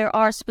 but there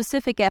are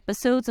specific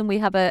episodes and we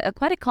have a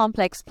quite a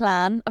complex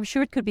plan. I'm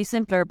sure it could be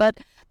simpler, but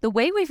the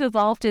way we've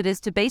evolved it is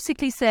to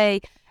basically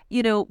say,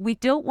 we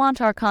don't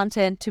want our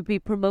content to be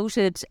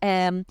promoted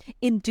in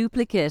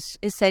duplicate,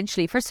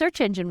 essentially, for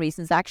search engine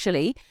reasons,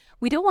 actually.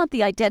 We don't want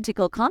the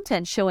identical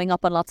content showing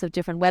up on lots of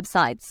different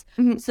websites.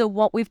 So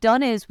what we've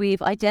done is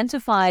we've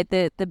identified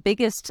the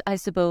biggest, I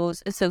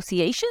suppose,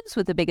 associations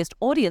with the biggest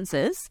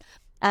audiences.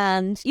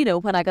 And,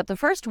 when I got the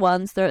first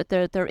ones,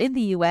 they're in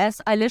the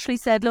US, I literally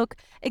said, look,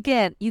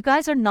 again, you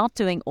guys are not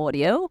doing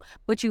audio,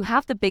 but you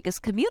have the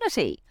biggest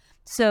community.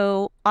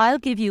 So I'll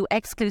give you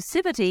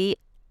exclusivity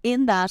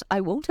in that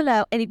I won't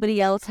allow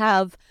anybody else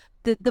have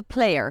the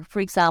player, for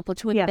example,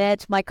 to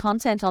embed my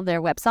content on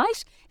their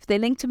website. If they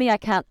link to me, I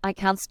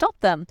can't stop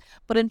them.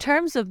 But in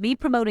terms of me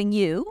promoting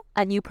you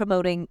and you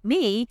promoting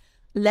me,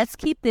 let's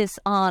keep this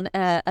on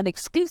an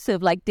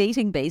exclusive, like,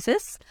 dating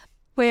basis,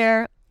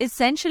 where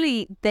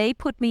essentially they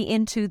put me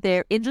into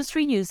their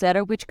industry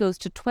newsletter, which goes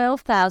to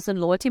 12,000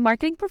 loyalty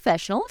marketing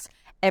professionals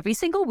every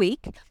single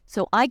week.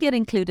 So I get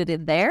included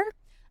in there.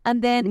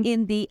 And then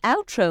in the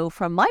outro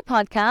from my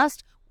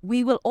podcast,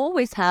 we will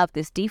always have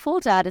this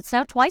default ad. It's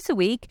now twice a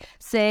week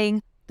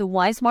saying the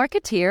Wise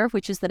Marketeer,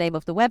 which is the name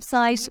of the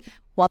website,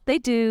 what they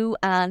do,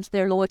 and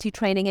their loyalty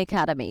training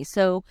academy.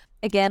 So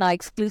again, I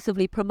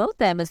exclusively promote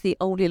them as the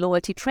only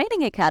loyalty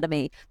training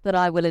academy that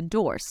I will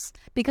endorse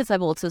because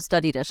I've also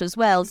studied it as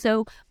well.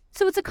 So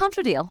it's a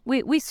contra deal.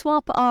 We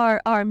swap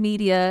our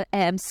media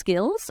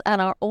skills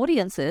and our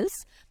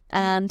audiences.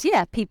 And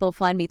yeah, people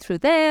find me through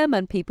them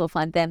and people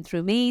find them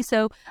through me.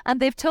 So, and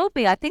they've told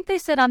me, I think they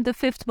said I'm the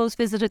 5th most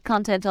visited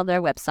content on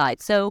their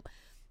website. So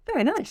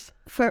very nice.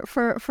 For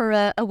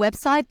a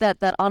website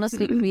that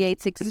honestly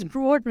creates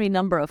extraordinary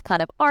number of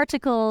kind of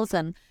articles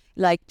and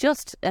like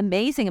just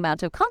amazing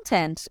amount of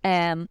content.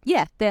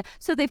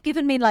 So they've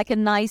given me like a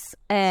nice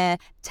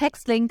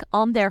text link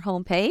on their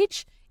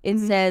homepage. It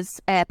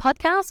says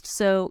podcast.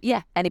 So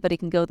yeah, anybody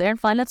can go there and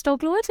find Let's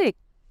Talk Loyalty.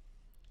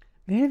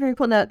 Very, very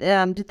cool. Now,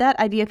 did that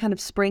idea kind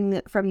of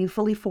spring from you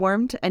fully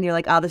formed and you're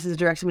like, this is the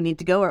direction we need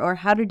to go? Or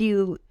how did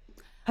you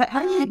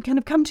kind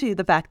of come to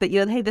the fact that,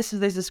 hey, there's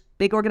this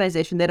big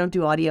organization, they don't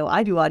do audio,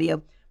 I do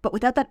audio, but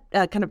without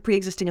that kind of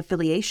pre-existing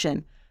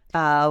affiliation,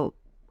 how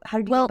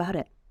did you go about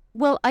it?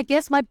 Well, I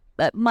guess my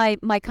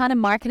kind of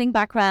marketing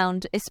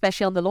background,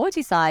 especially on the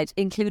loyalty side,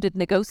 included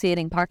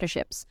negotiating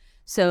partnerships.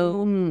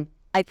 So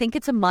I think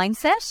it's a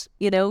mindset,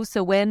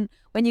 so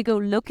when you go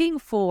looking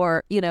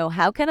for,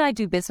 how can I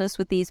do business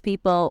with these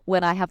people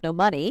when I have no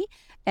money?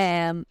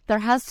 there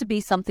has to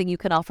be something you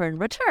can offer in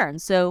return.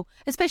 So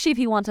especially if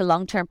you want a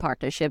long-term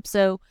partnership.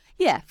 So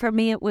yeah, for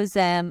me, it was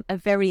a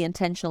very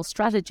intentional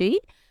strategy.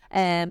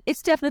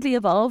 It's definitely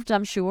evolved,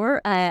 I'm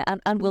sure,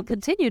 and will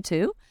continue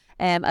to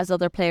as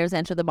other players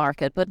enter the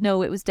market. But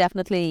no, it was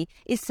definitely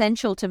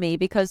essential to me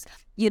because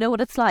you know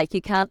what it's like.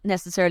 You can't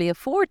necessarily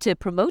afford to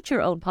promote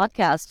your own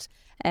podcast.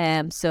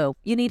 So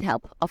you need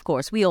help, of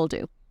course. We all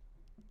do.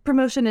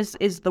 Promotion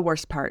is the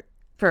worst part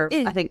for,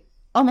 I think,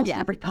 almost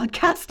every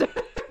podcaster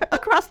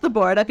across the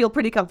board. I feel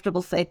pretty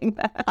comfortable saying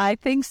that. I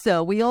think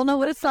so. We all know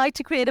what it's like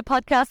to create a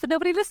podcast that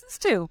nobody listens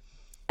to.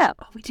 Yeah,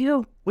 we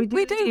do. We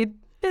do.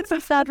 It's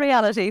a sad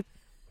reality.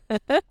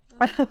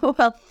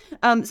 Well,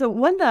 so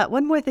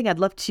one more thing I'd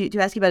love to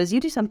ask you about is you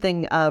do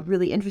something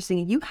really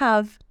interesting. You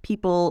have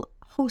people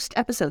host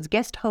episodes,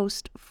 guest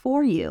host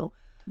for you.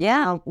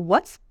 Yeah.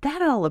 What's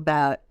that all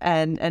about?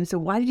 And so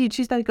why did you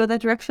choose to go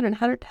that direction? And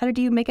how did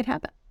you make it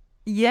happen?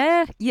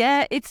 Yeah.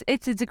 It's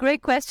a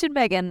great question,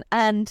 Megan.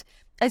 And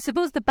I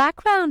suppose the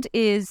background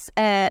is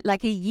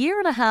like a year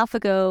and a half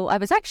ago, I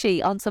was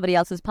actually on somebody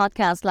else's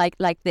podcast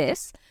like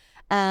this.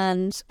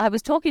 And I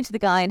was talking to the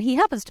guy, and he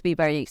happens to be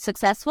very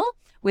successful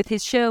with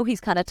his show.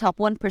 He's kind of top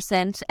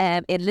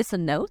 1% in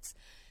listen notes.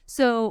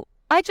 So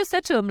I just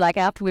said to him, like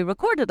after we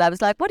recorded, I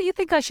was like, what do you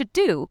think I should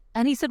do?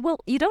 And he said, well,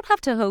 you don't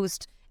have to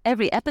host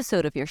every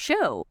episode of your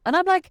show. And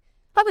I'm like,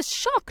 I was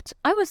shocked.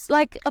 I was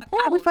like,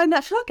 I would find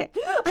that shocking.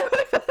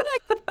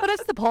 But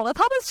it's the Paula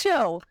Thomas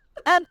show.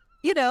 And,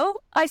 you know,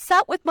 I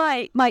sat with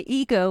my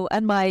ego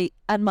and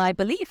my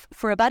belief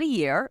for about a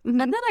year. Mm-hmm.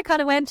 And then I kind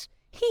of went,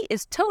 he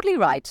is totally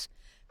right.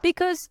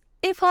 Because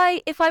if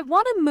I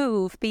want to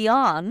move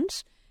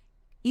beyond,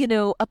 you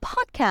know, a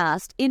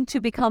podcast into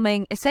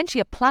becoming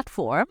essentially a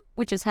platform,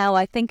 which is how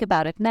I think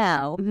about it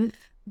now, mm-hmm.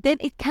 then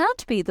it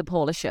can't be the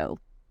Paula show.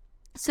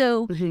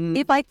 So mm-hmm.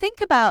 if I think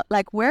about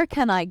like, where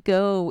can I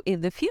go in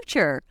the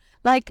future?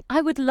 Like,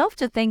 I would love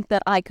to think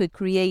that I could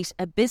create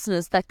a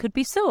business that could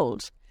be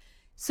sold.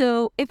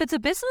 So if it's a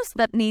business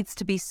that needs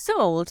to be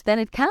sold, then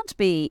it can't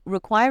be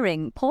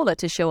requiring Paula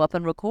to show up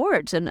and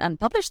record and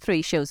publish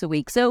 3 shows a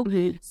week. So,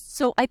 mm-hmm.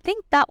 so I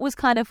think that was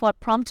kind of what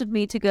prompted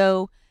me to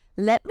go,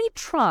 let me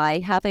try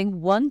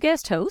having one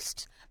guest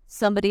host,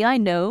 somebody I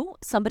know,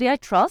 somebody I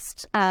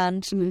trust,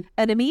 and mm-hmm.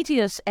 an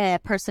immediate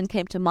person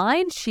came to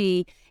mind.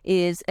 She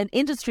is an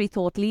industry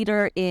thought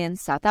leader in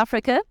South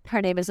Africa.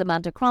 Her name is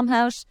Amanda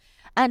Kromhout.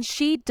 And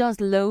she does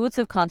loads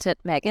of content,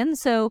 Megan.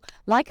 So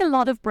like a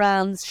lot of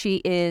brands, she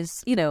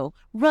is, you know,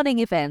 running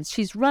events.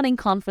 She's running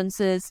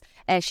conferences.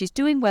 She's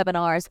doing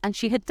webinars. And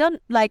she had done,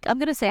 like, I'm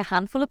going to say a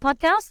handful of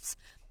podcasts.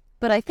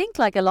 But I think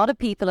like a lot of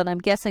people, and I'm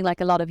guessing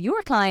like a lot of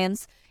your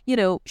clients, you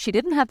know, she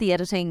didn't have the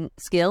editing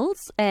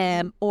skills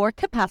or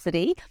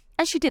capacity.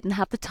 And she didn't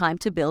have the time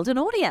to build an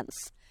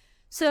audience.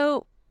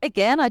 So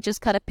again, I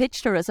just kind of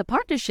pitched her as a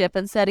partnership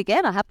and said,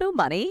 again, I have no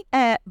money,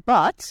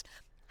 but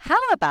how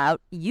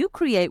about you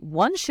create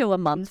 1 show a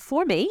month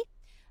for me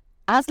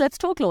as Let's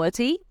Talk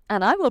Loyalty,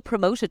 and I will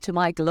promote it to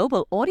my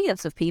global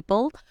audience of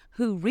people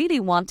who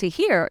really want to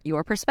hear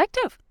your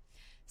perspective.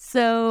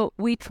 So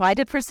we tried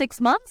it for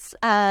 6 months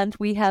and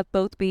we have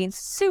both been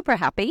super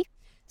happy.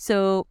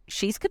 So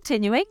she's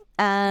continuing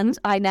and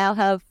I now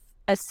have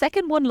a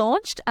second one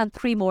launched and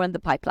 3 more in the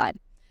pipeline.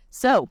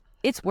 So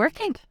it's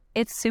working.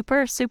 It's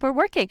super, super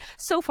working.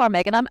 So far,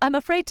 Megan, I'm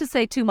afraid to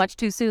say too much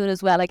too soon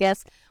as well, I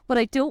guess. What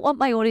I don't want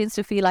my audience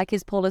to feel like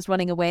is Paula's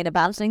running away and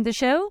abandoning the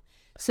show.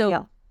 So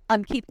yeah.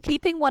 I'm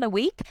keeping 1 a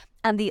week.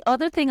 And the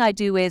other thing I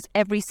do is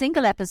every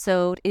single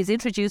episode is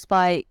introduced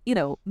by, you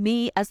know,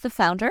 me as the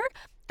founder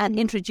and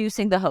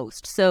introducing the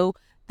host. So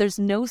there's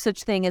no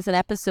such thing as an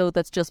episode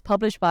that's just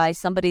published by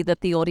somebody that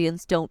the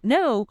audience don't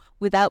know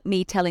without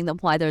me telling them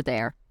why they're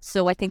there.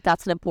 So I think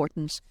that's an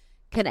important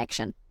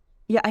connection.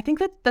 Yeah, I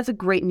think that's a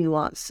great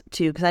nuance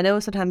too, because I know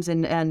sometimes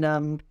in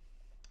our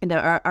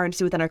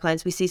industry within our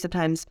clients, we see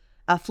sometimes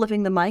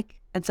flipping the mic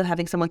and so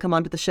having someone come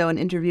onto the show and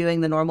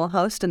interviewing the normal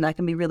host, and that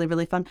can be really,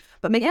 really fun.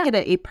 But making it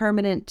a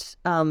permanent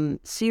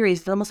series,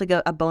 it's almost like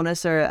a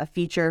bonus or a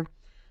feature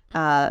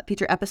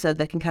episode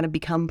that can kind of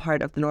become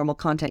part of the normal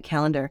content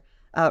calendar.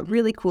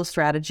 Really cool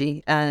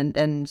strategy, and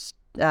it's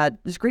a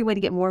great way to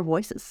get more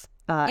voices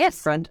in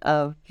front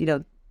of, you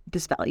know,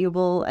 this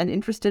valuable and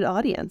interested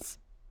audience.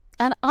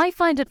 And I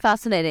find it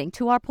fascinating,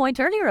 to our point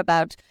earlier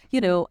about, you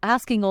know,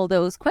 asking all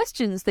those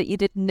questions that you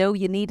didn't know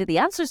you needed the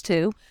answers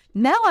to.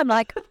 Now I'm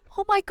like,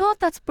 oh my God,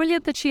 that's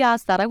brilliant that she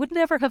asked that. I would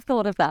never have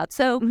thought of that.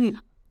 So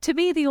to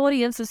me, the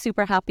audience is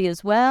super happy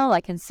as well.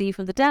 I can see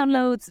from the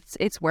downloads,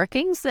 it's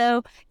working.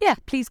 So yeah,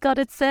 please God,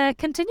 it's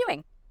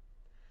continuing.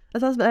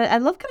 That's awesome. I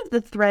love kind of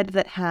the thread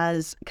that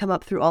has come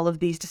up through all of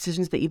these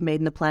decisions that you've made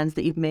and the plans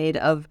that you've made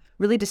of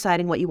really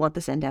deciding what you want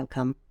this end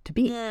outcome to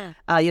be.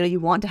 Yeah. You know, you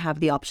want to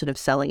have the option of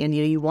selling, and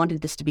you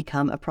wanted this to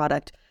become a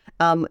product.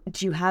 Do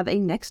you have a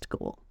next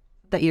goal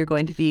that you're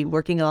going to be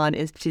working on,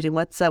 instituting?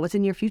 What's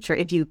in your future?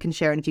 If you can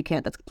share, and if you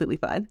can't, that's completely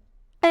fine.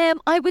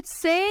 I would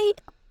say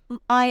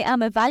I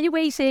am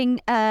evaluating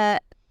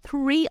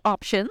 3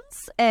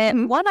 options.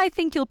 One I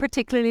think you'll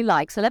particularly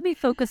like. So let me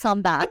focus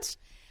on that.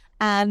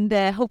 and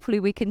hopefully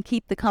we can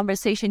keep the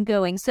conversation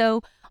going.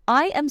 So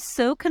I am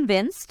so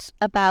convinced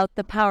about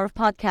the power of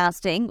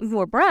podcasting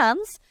for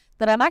brands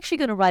that I'm actually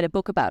going to write a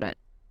book about it.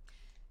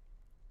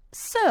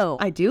 So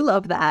I do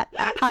love that.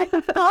 I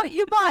thought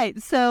you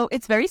might. So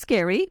it's very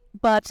scary,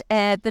 but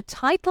the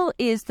title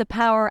is The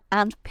Power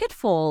and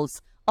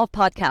Pitfalls of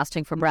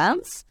Podcasting for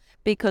Brands,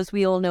 because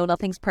we all know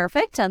nothing's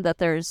perfect and that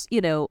there's,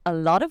 a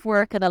lot of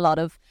work and a lot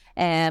of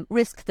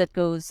risk that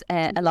goes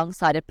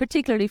alongside it,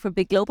 particularly for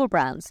big global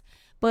brands.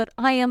 But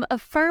I am a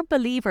firm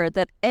believer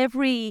that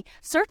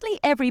certainly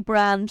every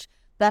brand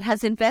that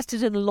has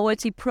invested in a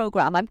loyalty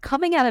program, I'm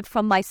coming at it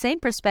from my same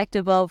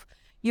perspective of,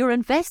 you're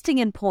investing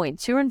in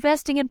points, you're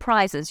investing in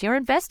prizes, you're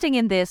investing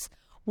in this.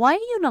 Why are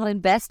you not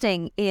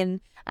investing in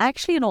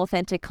actually an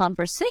authentic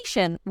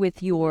conversation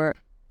with your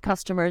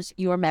customers,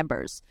 your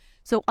members?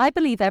 So I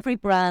believe every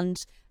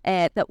brand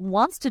that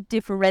wants to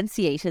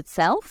differentiate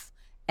itself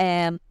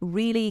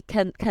really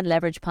can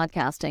leverage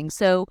podcasting.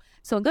 So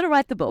I'm going to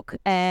write the book.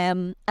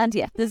 And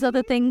yeah, there's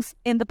other things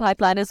in the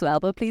pipeline as well,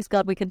 but please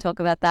God, we can talk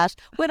about that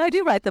when I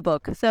do write the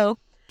book. So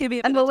give me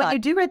a bit of time. When you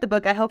do write the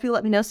book, I hope you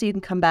let me know so you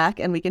can come back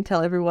and we can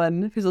tell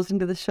everyone who's listening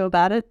to the show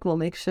about it. We'll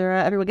make sure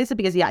everyone gets it,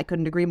 because I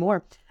couldn't agree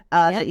more.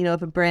 That,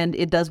 if a brand,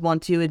 it does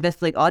want to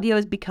invest, like audio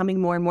is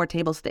becoming more and more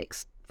table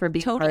stakes for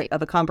being part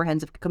of a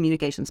comprehensive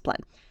communications plan.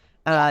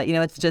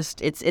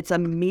 It's a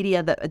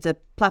media it's a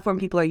platform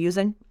people are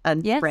using,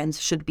 and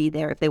brands should be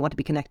there if they want to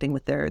be connecting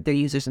with their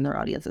users and their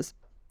audiences.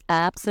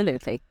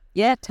 Absolutely.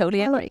 Yeah,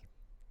 totally agree.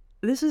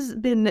 This has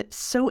been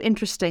so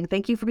interesting.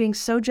 Thank you for being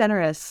so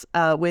generous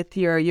with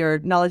your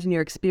knowledge and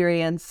your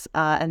experience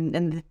and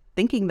the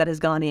thinking that has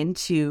gone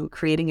into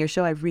creating your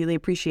show. I really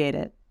appreciate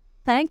it.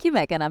 Thank you,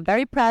 Megan. I'm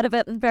very proud of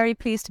it and very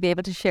pleased to be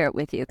able to share it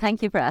with you.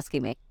 Thank you for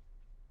asking me.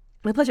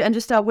 My pleasure. And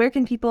just where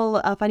can people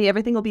find you?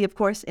 Everything will be, of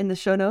course, in the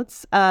show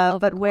notes.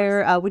 But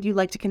where would you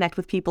like to connect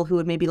with people who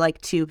would maybe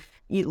like to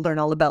learn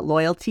all about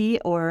loyalty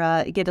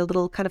or get a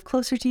little kind of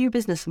closer to your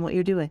business and what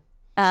you're doing?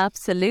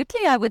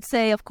 Absolutely. I would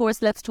say, of course,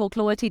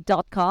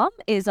 letstalkloyalty.com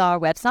is our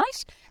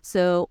website.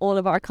 So all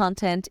of our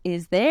content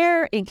is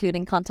there,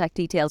 including contact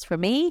details for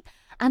me.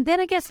 And then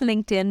I guess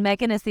LinkedIn,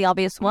 Megan, is the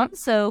obvious one.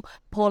 So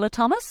Paula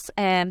Thomas,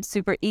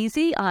 super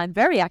easy. I'm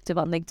very active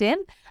on LinkedIn.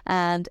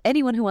 And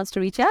anyone who wants to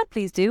reach out,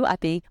 please do. I'd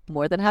be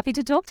more than happy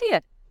to talk to you.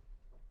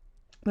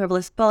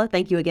 Marvelous. Paula,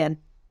 thank you again.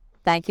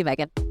 Thank you,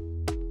 Megan.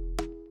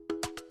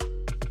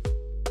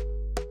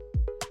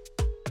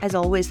 As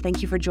always,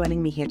 thank you for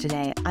joining me here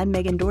today. I'm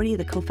Megan Doherty,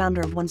 the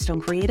co-founder of One Stone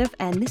Creative,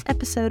 and this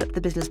episode of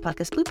the Business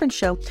Podcast Blueprint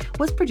Show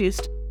was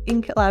produced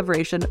in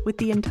collaboration with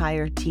the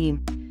entire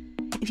team.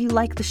 If you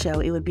like the show,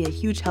 it would be a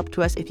huge help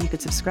to us if you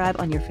could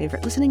subscribe on your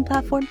favorite listening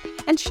platform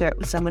and share it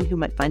with someone who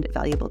might find it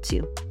valuable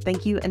too.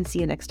 Thank you, and see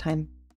you next time.